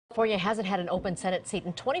California hasn't had an open Senate seat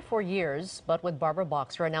in 24 years, but with Barbara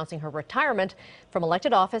Boxer announcing her retirement from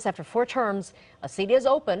elected office after 4 terms, a seat is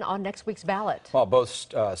open on next week's ballot. Well, both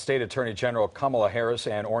State Attorney General Kamala Harris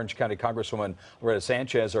and Orange County Congresswoman Loretta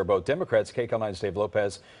Sanchez are both Democrats. KCAL 9's Dave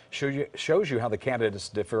Lopez shows you how the candidates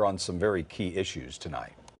differ on some very key issues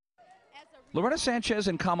tonight. Loretta Sanchez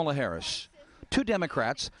and Kamala Harris, 2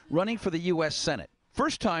 Democrats running for the U.S. Senate.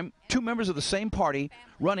 First time 2 members of the same party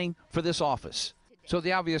running for this office. So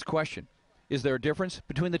the obvious question, is there a difference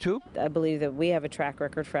between the two? I believe that we have a track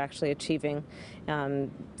record for actually achieving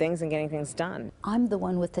things and getting things done. I'm the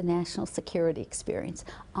one with the national security experience.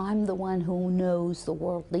 I'm the one who knows the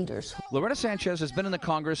world leaders. Loretta Sanchez has been in the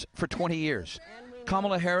Congress for 20 years.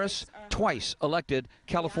 Kamala Harris, twice elected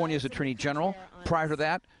California's Attorney General. Prior to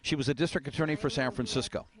that, she was a district attorney for San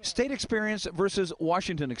Francisco. State experience versus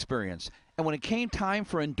Washington experience. And when it came time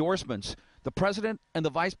for endorsements, the president and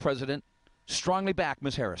the vice president strongly back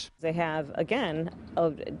Ms. Harris. They have, again,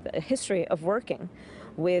 a history of working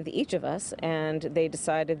with each of us, and they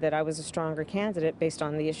decided that I was a stronger candidate based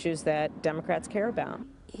on the issues that Democrats care about.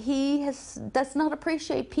 He does not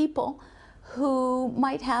appreciate people who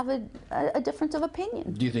might have a difference of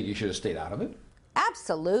opinion. Do you think you should have stayed out of it?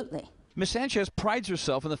 Absolutely. Ms. Sanchez prides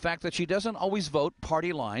herself in the fact that she doesn't always vote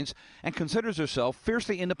party lines and considers herself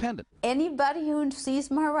fiercely independent. Anybody who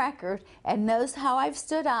sees my record and knows how I've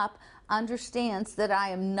stood up understands that I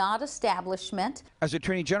am not establishment. As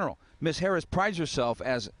Attorney General, Ms. Harris prides herself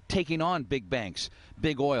as taking on big banks,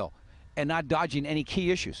 big oil, and not dodging any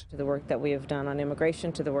key issues. To the work that we have done on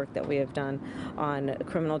immigration, to the work that we have done on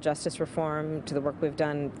criminal justice reform, to the work we've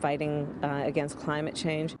done fighting against climate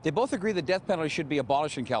change. They both agree the death penalty should be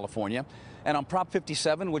abolished in California, and on Prop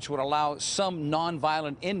 57, which would allow some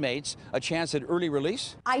nonviolent inmates a chance at early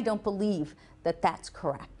release. I don't believe that that's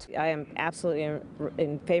correct. I am absolutely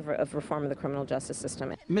in favor of reform of the criminal justice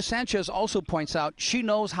system. Ms. Sanchez also points out she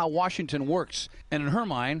knows how Washington works, and in her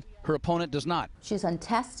mind, her opponent does not. She's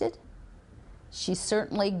untested. She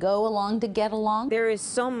certainly go along to get along. There is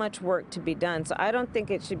so much work to be done, so I don't think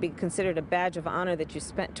it should be considered a badge of honor that you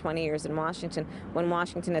spent 20 years in Washington when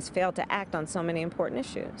Washington has failed to act on so many important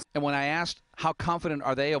issues. And when I asked how confident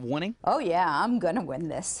are they of winning? Oh yeah, I'm gonna win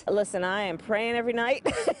this. Listen, I am praying every night.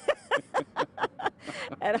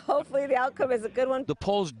 And hopefully the outcome is a good one. The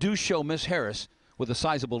polls do show Ms. Harris with a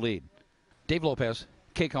sizable lead. Dave Lopez,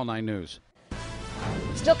 KCAL 9 News.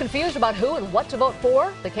 Still confused about who and what to vote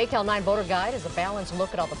for? The KCAL 9 Voter Guide is a balanced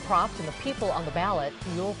look at all the props and the people on the ballot.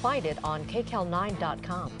 You'll find it on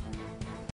KCAL9.com.